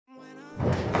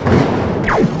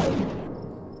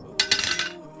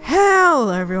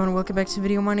Hello everyone, welcome back to the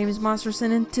video. My name is MOSRUS,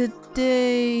 and in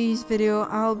today's video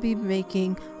I'll be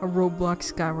making a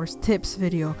Roblox Skywars tips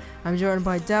video. I'm joined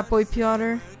by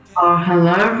DatBoiPiotr.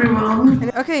 Hello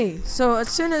everyone. Okay, so as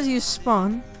soon as you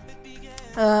spawn,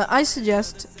 I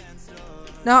suggest...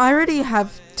 Now I already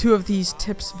have 2 of these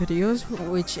tips videos,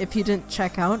 which if you didn't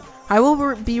check out, I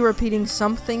will be repeating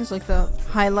some things like the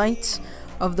highlights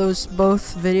of those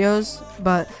both videos,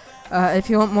 but if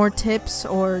you want more tips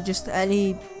or just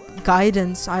any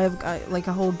guidance, I have like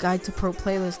a whole guide to pro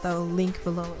playlist that will link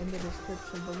below in the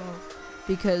description below,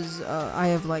 because I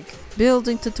have like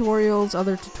building tutorials,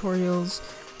 other tutorials,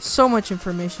 so much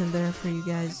information there for you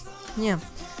guys. Yeah,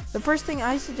 the first thing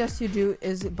I suggest you do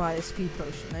is buy a speed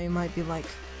potion. Now you might be like,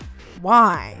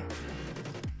 why?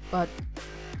 But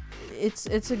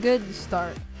it's a good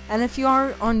start. And if you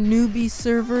are on newbie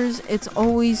servers, it's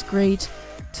always great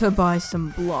to buy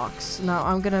some blocks. Now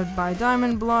I'm gonna buy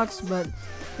diamond blocks, but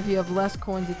if you have less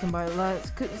coins you can buy less,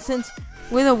 since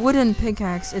with a wooden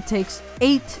pickaxe it takes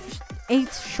 8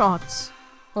 shots,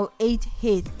 well 8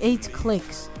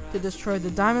 clicks to destroy the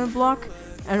diamond block,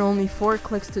 and only 4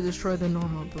 clicks to destroy the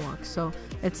normal block. So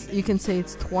you can say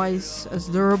it's twice as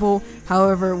durable.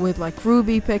 However, with like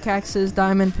ruby pickaxes,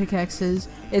 diamond pickaxes,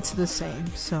 it's the same,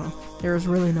 so there's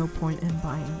really no point in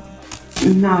buying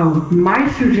them. No,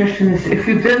 my suggestion is if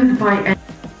you didn't buy any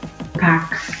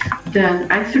packs,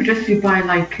 then I suggest you buy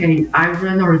like a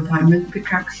iron or a diamond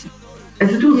pickaxe,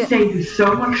 as it will save you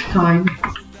so much time,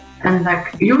 and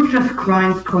like you'll just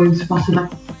grind coins faster.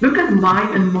 Like look at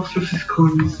mine and MOSRUS's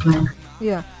coins. Like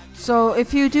yeah. So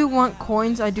if you do want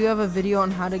coins, I do have a video on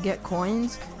how to get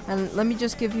coins, and let me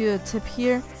just give you a tip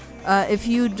here. If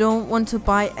you don't want to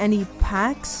buy any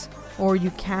packs, or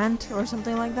you can't, or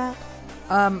something like that,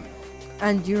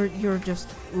 and you're just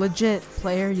legit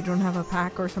player, you don't have a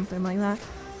pack or something like that,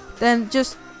 then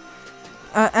just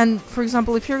and for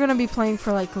example, if you're gonna be playing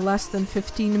for like less than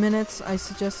 15 minutes, I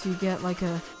suggest you get like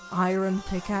a iron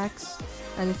pickaxe.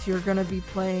 And if you're gonna be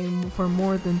playing for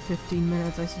more than 15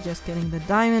 minutes, I suggest getting the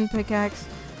diamond pickaxe,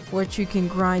 which you can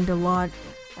grind a lot,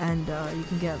 and you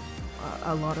can get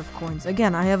a lot of coins.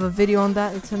 Again, I have a video on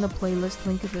that, it's in the playlist,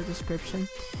 link in the description.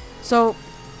 So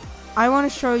I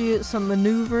want to show you some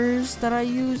maneuvers that I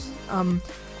use.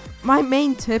 My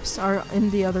main tips are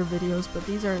in the other videos, but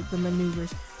these are the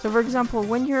maneuvers. So for example,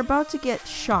 when you're about to get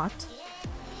shot,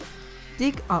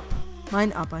 dig up,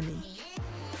 mine up I mean,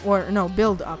 or no,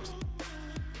 build up.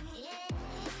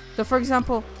 So for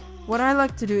example, what I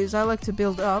like to do is I like to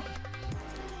build up,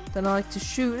 then I like to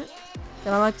shoot,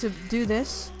 then I like to do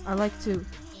this, I like to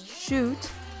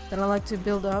shoot, then I like to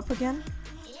build up again.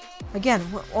 Again,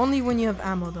 only when you have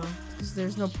ammo though, because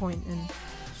there's no point in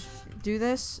do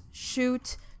this,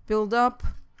 shoot, build up.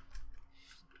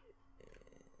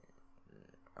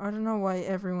 I don't know why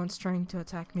everyone's trying to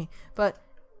attack me, but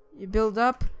you build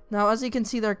up. Now as you can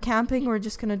see, they're camping. We're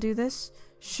just gonna do this,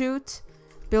 shoot,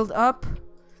 build up.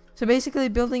 So basically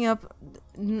building up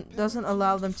doesn't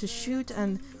allow them to shoot,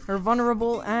 and are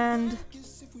vulnerable, and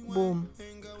boom,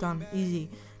 done, easy.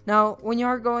 Now when you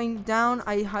are going down,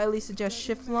 I highly suggest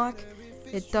shift lock.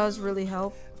 It does really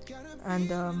help, and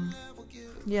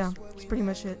yeah, that's pretty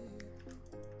much it.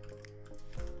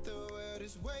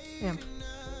 Yeah.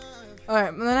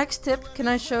 Alright, the next tip, can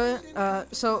I show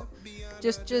it? So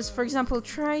just for example,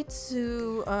 try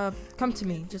to come to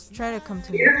me. Just try to come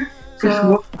to me.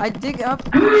 So I dig up,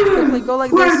 quickly go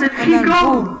like this, and then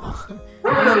boom.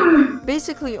 And then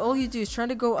basically all you do is try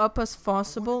to go up as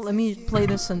possible. Let me play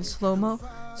this in slow-mo.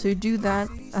 So you do that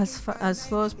as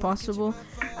slow as possible,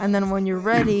 and then when you're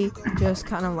ready, just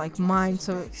kind of like mine.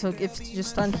 So if you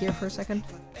just stand here for a second.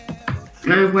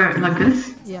 where, like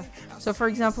this? Yeah. So for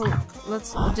example,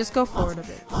 let's just go forward a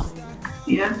bit.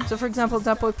 Yeah. So for example,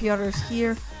 DatBoiPiotr is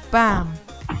here. Bam.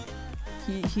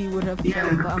 He would have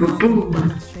failed, but I'm not going to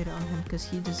demonstrate on him because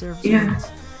he deserves it.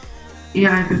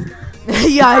 Yeah, I do.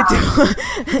 Yeah, I do.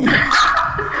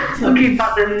 Okay,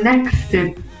 but the next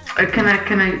tip, can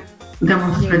I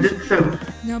demonstrate it? So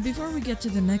now before we get to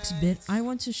the next bit, I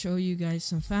want to show you guys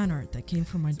some fan art that came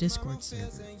from my Discord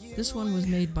server. This one was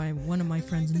made by one of my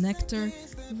friends, Nectar.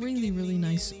 Really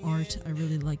nice art. I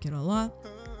really like it a lot.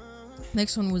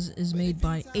 Next one is made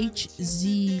by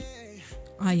HZ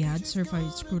Iyad. Sorry if I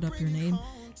screwed up your name.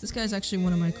 This guy's actually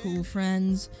one of my cool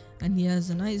friends, and he has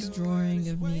a nice drawing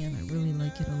of me, and I really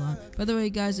like it a lot. By the way,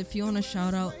 guys, if you want a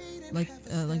shout out like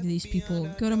these people,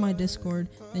 go to my Discord,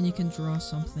 then you can draw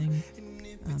something.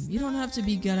 You don't have to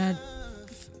be good at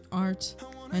art.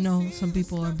 I know some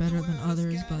people are better than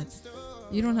others, but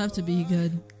you don't have to be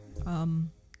good.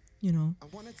 you know.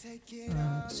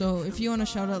 So if you want to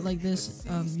shout out like this,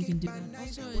 you can do that.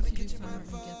 Also, if you do fan art,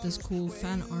 you get this cool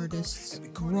fan artist's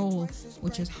role,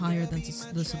 which is higher than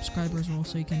the subscribers role,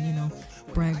 so you can, you know,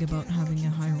 brag about having a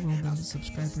higher role than the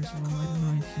subscribers role. I don't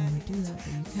know if you want to do that,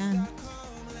 but you can.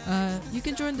 You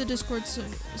can join the Discord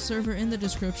server in the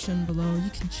description below. You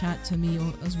can chat to me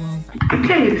as well.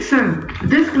 Okay, so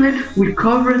this glitch, we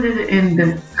covered it in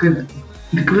the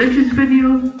glitches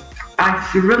video.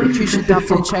 I really you should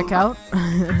definitely check out.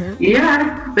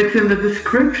 Yeah, it's in the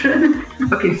description.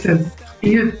 Okay, so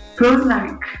you put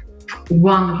like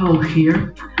one hole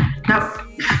here. Now,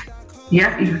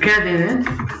 yeah, you get in it.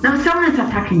 Now someone is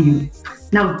attacking you.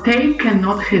 Now they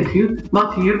cannot hit you,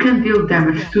 but you can deal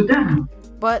damage to them.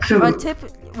 But so, a tip,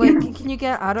 wait, can you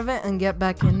get out of it and get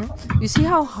back in? You see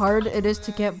how hard it is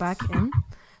to get back in?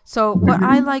 So what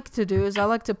I like to do is I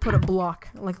like to put a block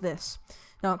like this.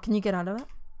 Now, can you get out of it?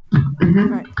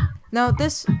 Right. Now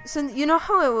this, since you know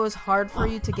how it was hard for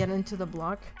you to get into the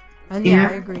block, and yeah,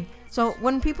 I agree. So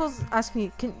when people ask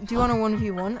me, do you want a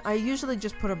 1v1? I usually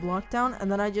just put a block down, and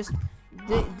then I just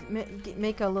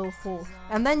make a little hole,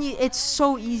 and then it's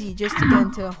so easy just to get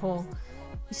into a hole.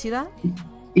 You see that?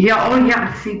 Yeah. Oh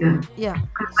yeah, I see that. Yeah.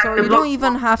 So you don't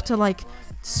even have to like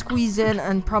squeeze in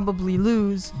and probably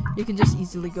lose. You can just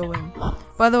easily go in.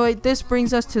 By the way, this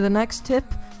brings us to the next tip.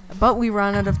 But we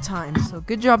ran out of time, so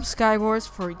good job Skywars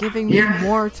for giving me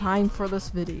more time for this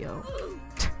video.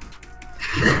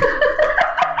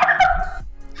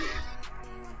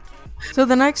 So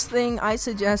the next thing I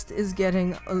suggest is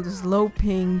getting as low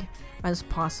ping as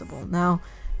possible. Now,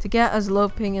 to get as low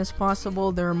ping as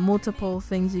possible, there are multiple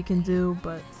things you can do,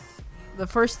 but the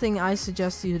first thing I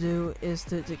suggest you do is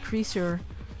to decrease your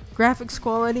graphics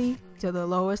quality to the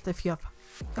lowest if you have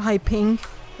high ping.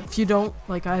 If you don't,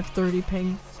 like I have 30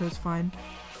 ping, so it's fine.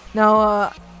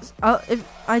 Now, if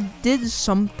I did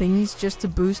some things just to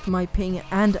boost my ping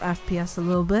and FPS a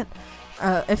little bit.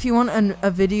 If you want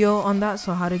a video on that,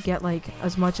 so how to get like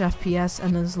as much FPS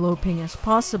and as low ping as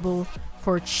possible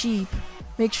for cheap,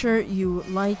 make sure you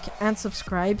like and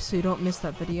subscribe so you don't miss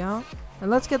that video out.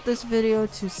 And let's get this video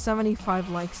to 75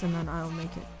 likes and then I'll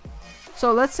make it.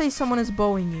 So let's say someone is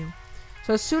bowing you.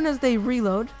 So as soon as they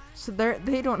reload, so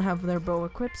they don't have their bow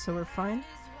equipped, so we're fine.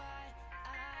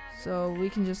 So we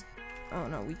can just, oh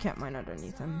no, we can't mine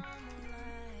underneath them.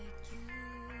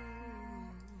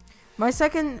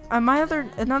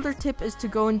 Another tip is to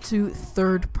go into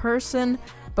third person,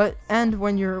 and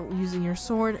when you're using your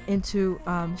sword, into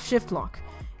shift lock.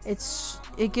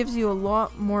 It gives you a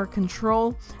lot more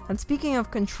control. And speaking of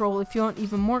control, if you want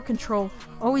even more control,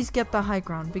 always get the high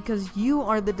ground, because you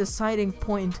are the deciding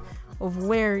point of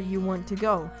where you want to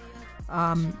go,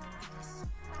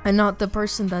 and not the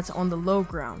person that's on the low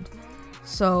ground.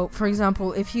 So for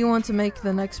example, if you want to make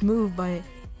the next move by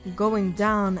going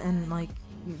down and like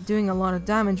doing a lot of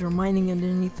damage or mining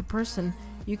underneath the person,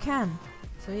 you can.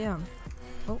 So yeah.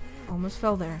 Oh, almost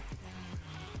fell there.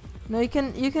 No, you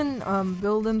can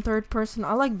build in third person.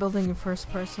 I like building in first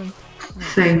person.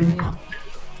 Same. Yeah.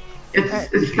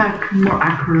 It's like more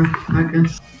accurate, I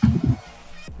guess.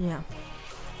 Yeah.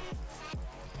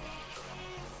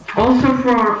 Also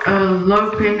for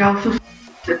low ping, also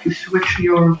that you switch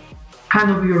your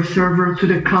server to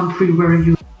the country where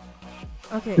you.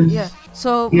 Okay, yeah.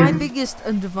 So my biggest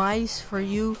advice for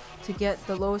you to get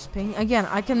the lowest ping, again,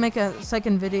 I can make a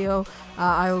second video.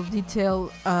 I will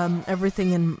detail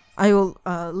everything, and I will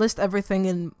list everything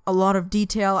in a lot of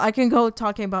detail. I can go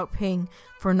talking about ping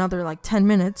for another like 10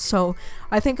 minutes, so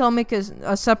I think I'll make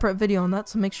a separate video on that.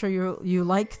 So make sure you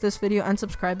like this video and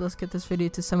subscribe. Let's get this video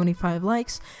to 75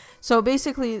 likes. So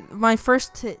basically, my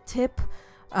first tip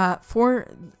for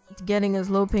getting as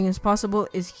low ping as possible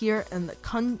is here in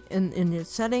the in your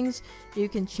settings. You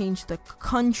can change the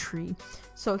country.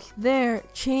 So there,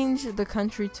 change the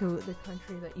country to the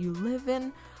country that you live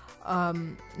in.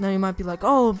 Now you might be like,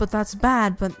 oh, but that's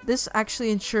bad, but this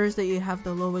actually ensures that you have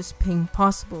the lowest ping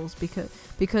possibles,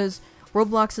 because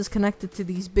Roblox is connected to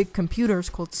these big computers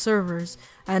called servers,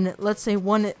 and let's say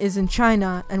one is in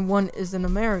China and one is in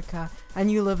America,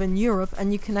 and you live in Europe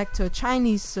and you connect to a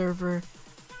Chinese server.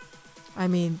 I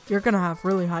mean, you're gonna have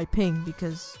really high ping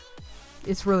because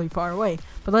it's really far away.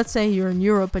 But let's say you're in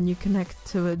Europe and you connect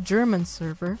to a German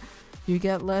server, you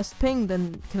get less ping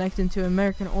than connecting to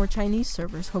American or Chinese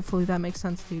servers. Hopefully that makes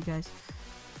sense to you guys.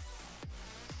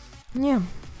 Yeah.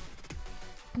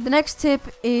 The next tip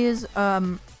is,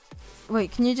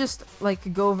 wait, can you just,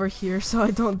 like, go over here so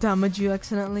I don't damage you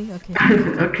accidentally? Okay.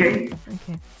 Okay.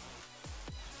 Okay.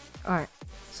 Alright.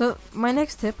 So, my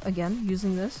next tip, again,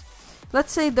 using this.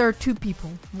 Let's say there are two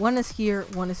people. One is here,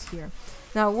 one is here.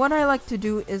 Now, what I like to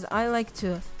do is I like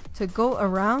to to go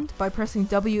around by pressing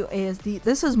WASD.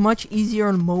 This is much easier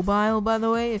on mobile, by the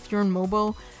way. If you're on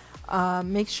mobile,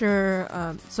 make sure,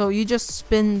 so you just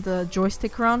spin the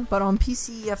joystick around, but on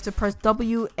PC you have to press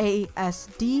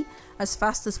WASD as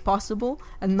fast as possible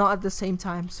and not at the same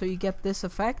time, so you get this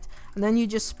effect, and then you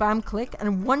just spam click,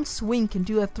 and one swing can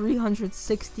do a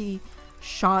 360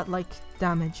 shot like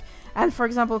damage. And for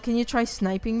example, can you try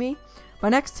sniping me? My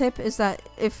next tip is that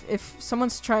if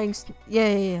someone's trying,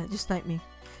 yeah, just snipe me.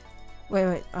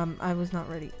 Wait, I was not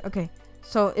ready. Okay,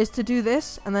 so is to do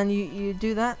this, and then you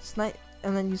do that, snipe,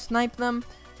 and then you snipe them,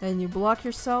 and you block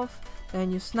yourself,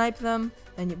 and you snipe them,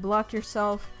 and you block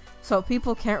yourself, so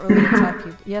people can't really attack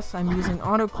you. Yes, I'm using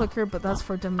auto clicker, but that's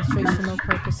for demonstrational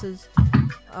purposes.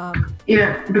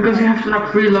 Yeah, because you have to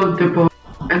like reload the ball,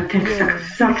 and it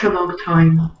takes such a long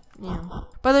time. Yeah,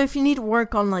 but if you need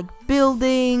work on like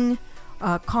building,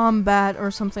 combat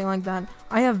or something like that,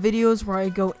 I have videos where I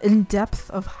go in depth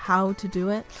of how to do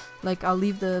it. Like, I'll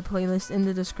leave the playlist in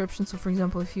the description, so for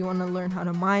example, if you want to learn how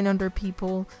to mine under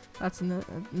people, that's in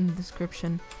the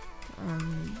description.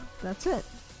 That's it.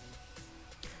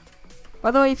 By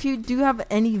the way, if you do have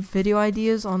any video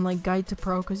ideas on like Guide to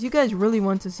Pro, because you guys really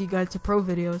want to see Guide to Pro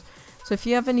videos, so if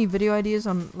you have any video ideas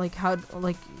on like how,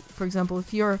 like for example,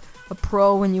 if you're a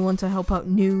pro and you want to help out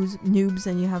noobs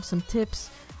and you have some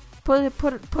tips,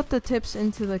 put the tips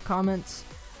into the comments.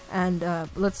 And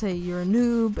let's say you're a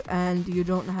noob and you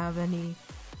don't have any,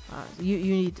 you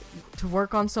need to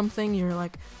work on something. You're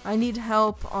like, I need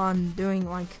help on doing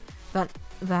like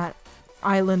that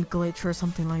island glitch or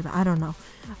something like that. I don't know.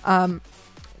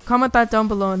 Comment that down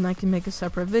below and I can make a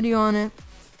separate video on it.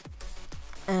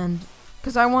 And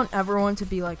because I want everyone to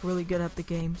be like really good at the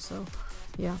game, so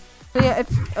yeah. So yeah,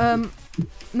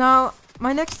 if now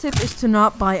my next tip is to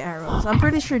not buy arrows. I'm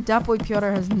pretty sure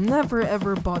DatBoiPiotr has never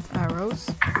ever bought arrows.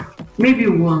 Maybe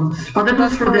once, but that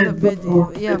was for the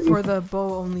video. Yeah, for the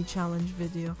bow only challenge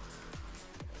video.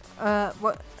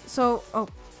 So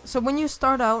when you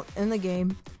start out in the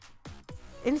game,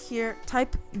 in here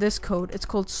type this code. It's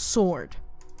called sword.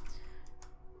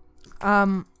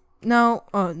 Now,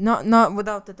 not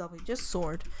without the W, just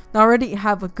sword. Now I already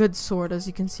have a good sword, as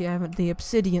you can see. I have the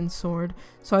obsidian sword,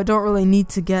 so I don't really need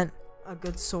to get a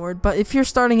good sword. But if you're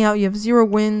starting out, you have 0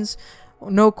 wins,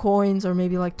 no coins, or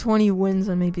maybe like 20 wins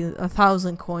and maybe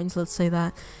 1,000 coins, let's say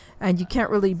that, and you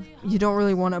don't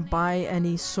really want to buy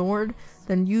any sword,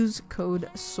 then use code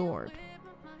sword.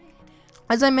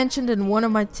 As I mentioned in one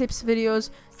of my tips videos,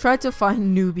 try to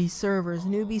find newbie servers.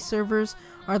 Newbie servers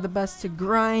are the best to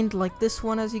grind, like this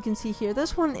one, as you can see here.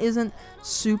 This one isn't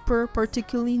super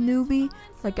particularly newbie,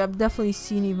 like I've definitely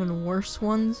seen even worse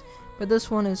ones, but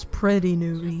this one is pretty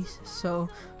newbie. So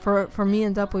for me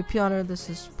and DatBoiPiotr, this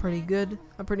is pretty good,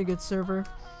 a pretty good server.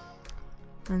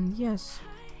 And yes.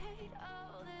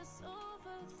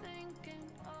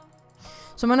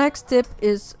 So my next tip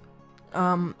is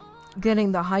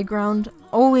getting the high ground.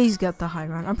 Always get the high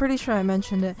ground. I'm pretty sure I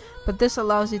mentioned it, but this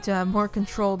allows you to have more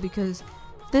control, because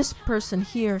this person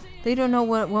here, they don't know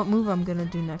what move I'm gonna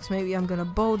do next. Maybe I'm gonna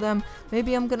bow them,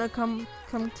 maybe I'm gonna come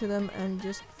to them and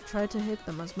just try to hit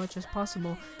them as much as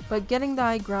possible. But getting the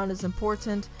high ground is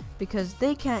important because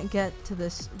they can't get to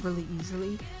this really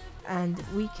easily, and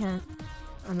we can't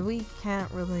really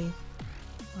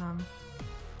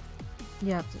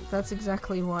yeah, that's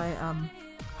exactly why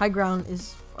high ground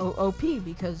is OP,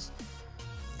 because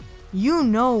you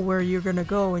know where you're gonna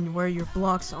go and where your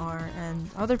blocks are, and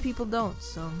other people don't.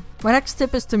 So my next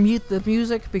tip is to mute the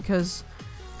music, because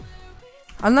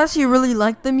unless you really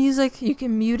like the music, you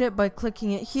can mute it by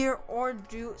clicking it here, or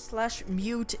do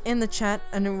 /mute in the chat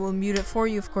and it will mute it for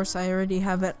you. Of course, I already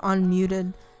have it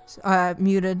unmuted,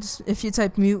 muted. If you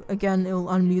type mute again, it will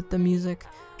unmute the music,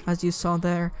 as you saw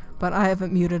there, but I have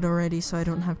it muted already, so I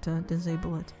don't have to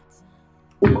disable it.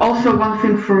 Also, one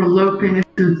thing for low ping is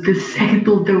to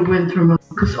disable the winter mode,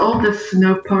 because all the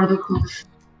snow particles,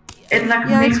 it like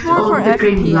makes all the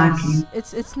ping laggy.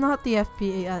 It's not the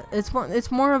FPS.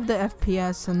 It's more of the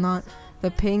FPS and not the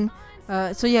ping.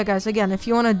 So yeah, guys. Again, if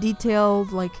you want a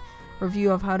detailed like review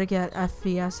of how to get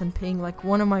FPS and ping, like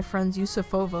one of my friends,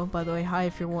 Yusufovo, by the way, hi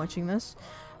if you're watching this.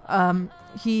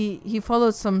 He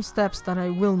followed some steps that I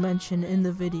will mention in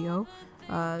the video.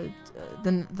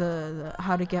 The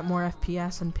how to get more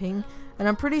FPS and ping, and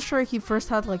I'm pretty sure he first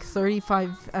had like 35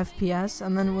 FPS,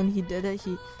 and then when he did it,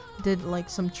 he did like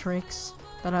some tricks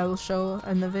that I will show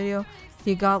in the video.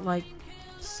 He got like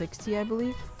 60, I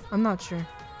believe. I'm not sure.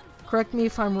 Correct me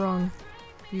if I'm wrong,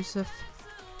 Yusuf.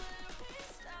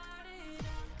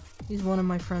 He's one of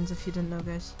my friends, if you didn't know,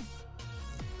 guys.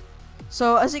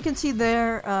 So as you can see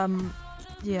there,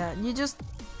 yeah, you just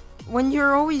when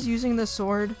you're always using the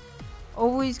sword,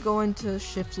 always go into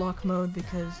shift lock mode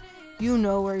because you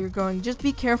know where you're going. Just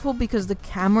be careful because the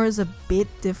camera is a bit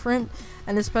different,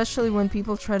 and especially when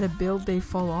people try to build, they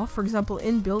fall off. For example,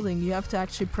 in building, you have to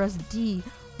actually press D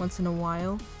once in a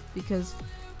while because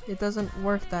it doesn't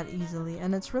work that easily,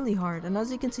 and it's really hard. And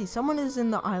as you can see, someone is in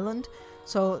the island,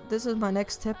 so this is my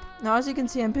next tip. Now, as you can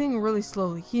see, I'm pinging really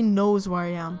slowly. He knows where I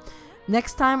am.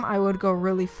 Next time, I would go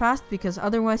really fast because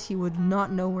otherwise he would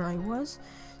not know where I was.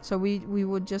 So we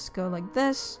would just go like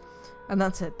this, and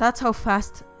that's it. That's how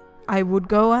fast I would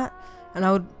go at, and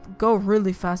I would go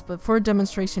really fast, but for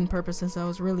demonstration purposes, I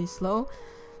was really slow.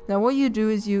 Now what you do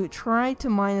is you try to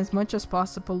mine as much as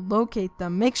possible, locate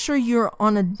them, make sure you're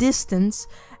on a distance,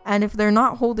 and if they're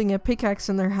not holding a pickaxe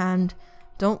in their hand,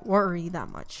 don't worry that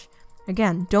much.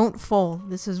 Again, don't fall.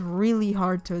 This is really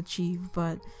hard to achieve,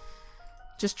 but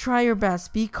just try your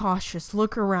best, be cautious,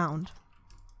 look around,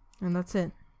 and that's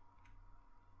it.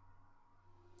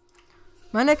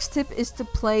 My next tip is to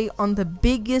play on the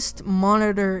biggest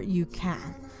monitor you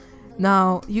can.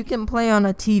 Now, you can play on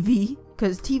a TV,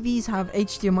 because TVs have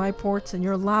HDMI ports, and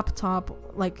your laptop,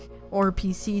 or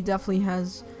PC, definitely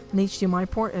has an HDMI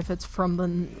port if it's from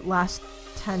the last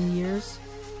 10 years.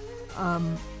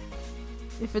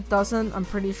 If it doesn't, I'm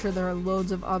pretty sure there are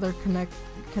loads of other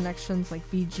connections like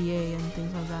VGA and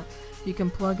things like that you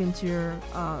can plug into your,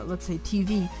 let's say,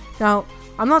 TV. Now,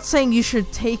 I'm not saying you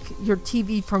should take your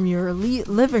TV from your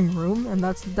living room, and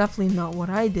that's definitely not what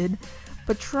I did,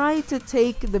 but try to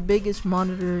take the biggest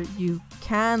monitor you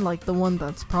can, like the one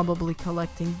that's probably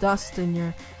collecting dust in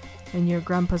your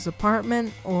grandpa's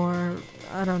apartment, or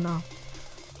I don't know.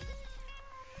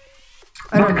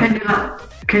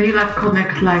 Can you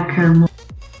connect like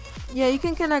yeah, you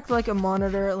can connect like a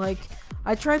monitor. Like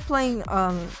I tried playing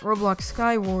Roblox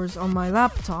Skywars on my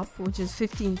laptop, which is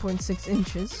 15.6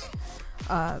 inches,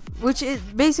 which it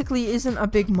basically isn't a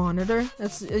big monitor.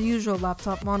 It's a usual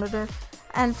laptop monitor,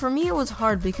 and for me it was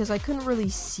hard because I couldn't really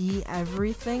see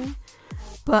everything.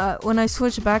 But when I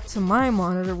switched back to my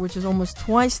monitor, which is almost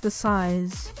twice the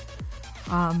size,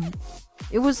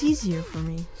 it was easier for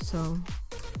me. So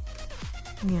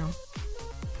yeah.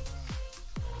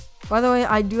 By the way,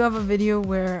 I do have a video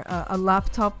where a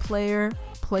laptop player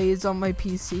plays on my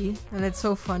PC, and it's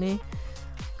so funny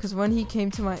because when he came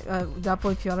to my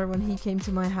DatBoiPiotr, when he came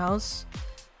to my house,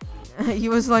 he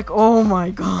was like, "Oh my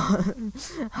god,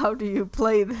 how do you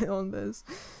play on this?"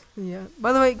 Yeah.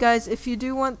 By the way, guys, if you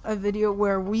do want a video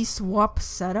where we swap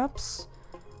setups,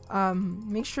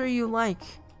 make sure you like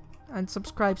and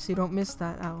subscribe so you don't miss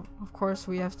that out. Of course,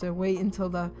 we have to wait until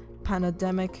the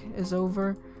pandemic is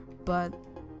over, but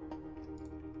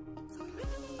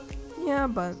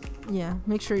yeah,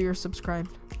 make sure you're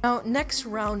subscribed. Now, next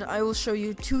round, I will show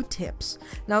you 2 tips.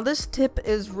 Now, this tip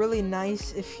is really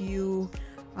nice if you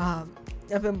have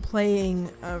been playing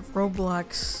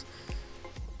Roblox,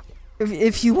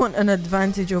 if you want an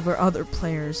advantage over other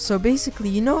players. So basically,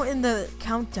 you know, in the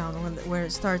countdown where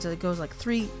it starts, it goes like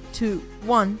 3, 2,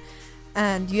 1,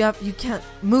 and you can't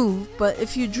move. But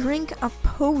if you drink a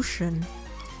potion,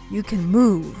 you can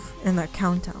move in that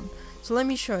countdown. So let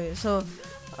me show you. So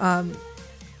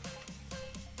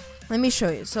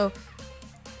So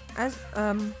as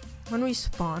when we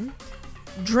spawn,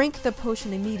 drink the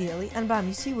potion immediately, and bam,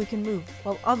 you see we can move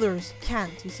while others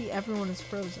can't. You see everyone is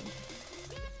frozen,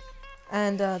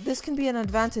 and this can be an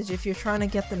advantage if you're trying to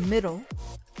get the middle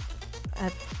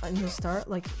in the start.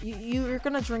 Like you're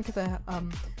gonna drink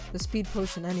the speed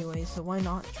potion anyway, so why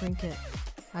not drink it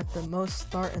at the most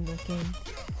start in the game?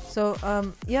 So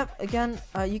yep, again,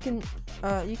 you can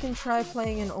try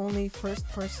playing in only first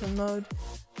person mode.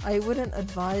 I wouldn't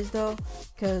advise though,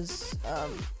 because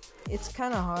it's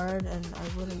kind of hard, and I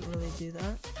wouldn't really do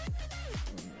that.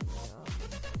 And,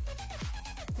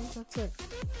 I think that's it.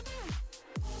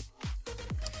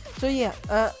 So yeah,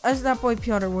 as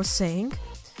DatBoiPiotr was saying,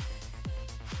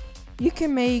 you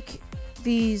can make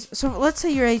these. So let's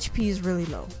say your HP is really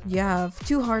low. You have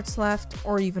 2 hearts left,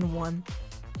 or even 1.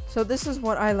 So this is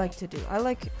what I like to do. I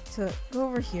like to go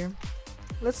over here.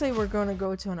 Let's say we're going to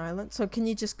go to an island. So can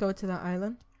you just go to that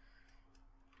island?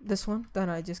 This one that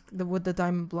with the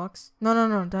diamond blocks. No,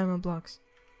 diamond blocks.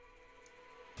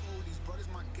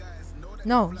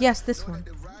 No, yes, this one.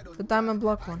 The diamond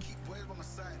block one.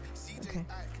 Okay.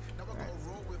 Right.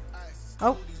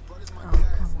 Oh, come on.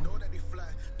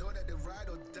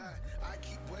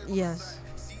 Yes.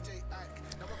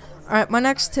 Alright, my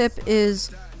next tip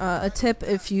is a tip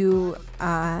if you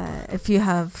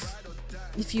have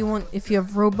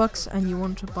Robux and you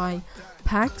want to buy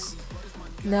packs.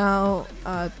 Now,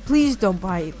 please don't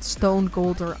buy stone,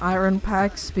 gold, or iron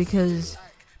packs, because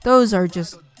those are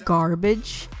just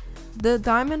garbage. The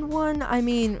diamond one, I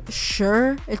mean,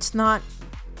 sure, it's not,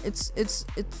 it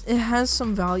has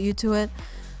some value to it,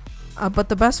 but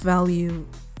the best value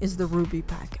is the ruby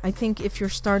pack. I think if you're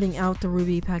starting out, the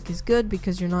ruby pack is good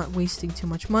because you're not wasting too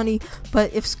much money.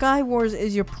 But if Skywars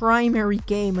is your primary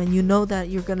game and you know that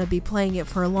you're gonna be playing it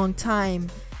for a long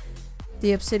time,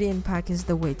 the obsidian pack is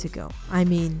the way to go. I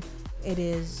mean, it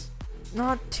is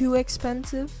not too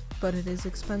expensive, but it is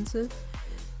expensive,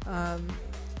 and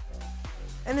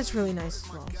it's really nice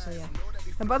as well. So yeah.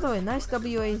 And by the way, nice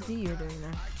WASD you're doing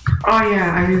there. Oh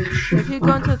yeah, I use shift. If you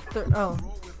go into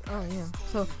oh yeah,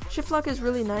 so shift lock is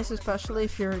really nice, especially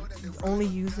if you're only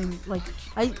using, like,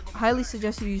 I highly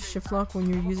suggest you use shift lock when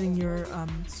you're using your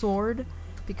sword,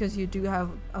 because you do have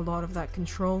a lot of that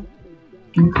control.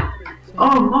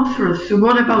 Oh, MOSRUS, so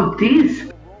what about these?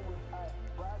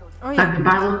 Oh yeah, like the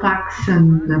battle packs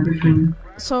and everything.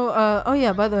 So oh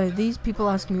yeah, by the way, these people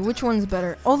ask me which one's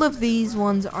better. All of these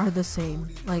ones are the same.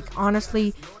 Like,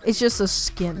 honestly, it's just a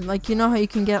skin. Like, you know how you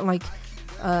can get like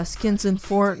skins in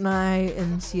Fortnite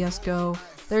and CSGO.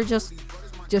 They're just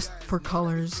for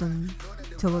colors and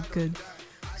to look good.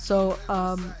 So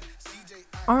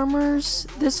armors,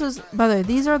 this is, by the way,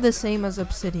 these are the same as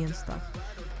obsidian stuff.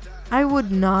 I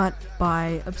would not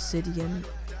buy obsidian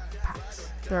packs.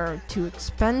 They're too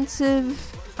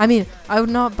expensive. I mean, I would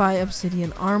not buy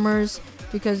obsidian armors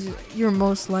because you're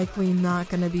most likely not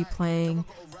going to be playing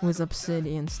with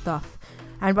obsidian stuff.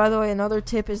 And by the way, another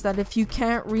tip is that if you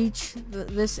can't reach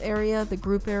this area, the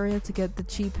group area, to get the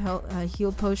cheap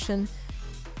heal potion,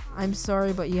 I'm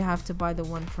sorry, but you have to buy the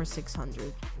one for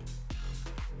 600.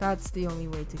 That's the only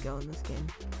way to go in this game,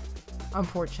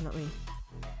 unfortunately.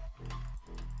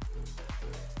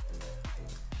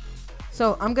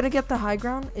 So I'm gonna get the high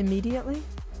ground immediately,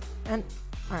 and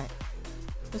alright,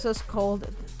 this is cold.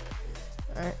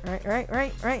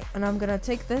 Right, and I'm gonna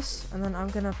take this, and then I'm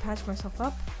gonna patch myself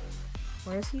up.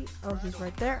 Where is he? Oh, he's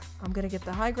right there. I'm gonna get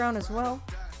the high ground as well,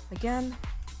 again.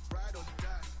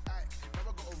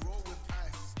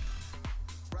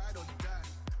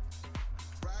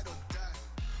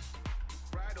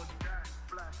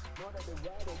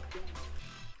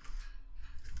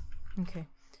 Okay.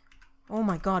 Oh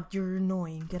my god, you're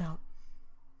annoying. Get out.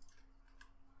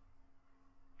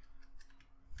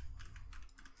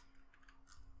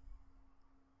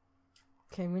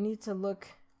 Okay, we need to look.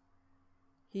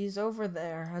 He's over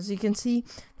there, as you can see.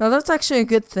 Now, that's actually a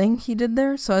good thing he did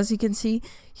there. So, as you can see,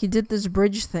 he did this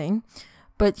bridge thing.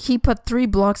 But he put 3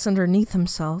 blocks underneath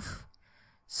himself.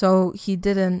 So, he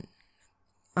didn't...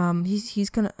 he's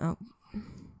gonna... Oh.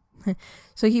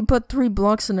 So he put 3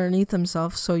 blocks underneath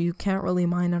himself, so you can't really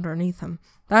mine underneath him.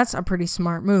 That's a pretty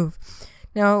smart move.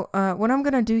 Now, what I'm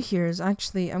gonna do here is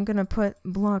actually, I'm gonna put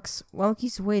blocks while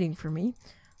he's waiting for me.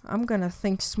 I'm gonna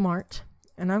think smart,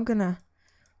 and I'm gonna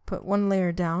put 1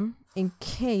 layer down in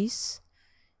case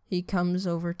he comes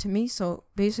over to me. So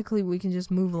basically, we can just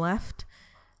move left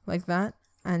like that,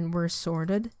 and we're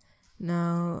sorted.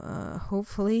 Now,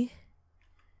 hopefully,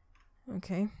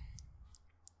 okay.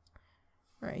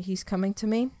 Alright, he's coming to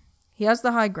me. He has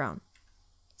the high ground.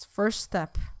 It's first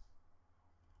step.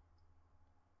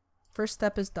 First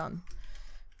step is done.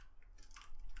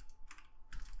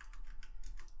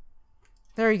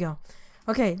 There you go.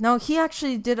 Okay, now he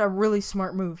actually did a really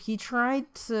smart move. He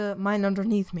tried to mine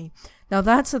underneath me. Now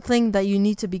that's a thing that you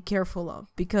need to be careful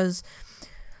of, because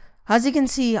as you can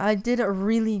see, I did a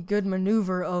really good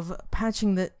maneuver of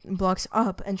patching the blocks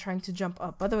up and trying to jump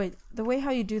up. By the way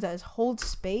how you do that is hold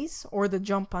space or the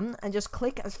jump button and just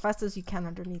click as fast as you can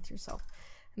underneath yourself.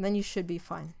 And then you should be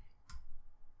fine.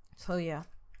 So yeah.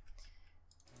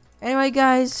 Anyway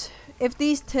guys, if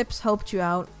these tips helped you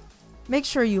out, make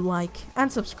sure you like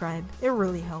and subscribe. It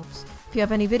really helps. If you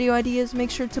have any video ideas,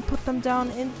 make sure to put them down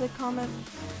in the comment.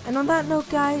 And on that note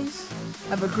guys,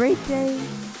 have a great day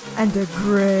and a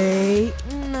great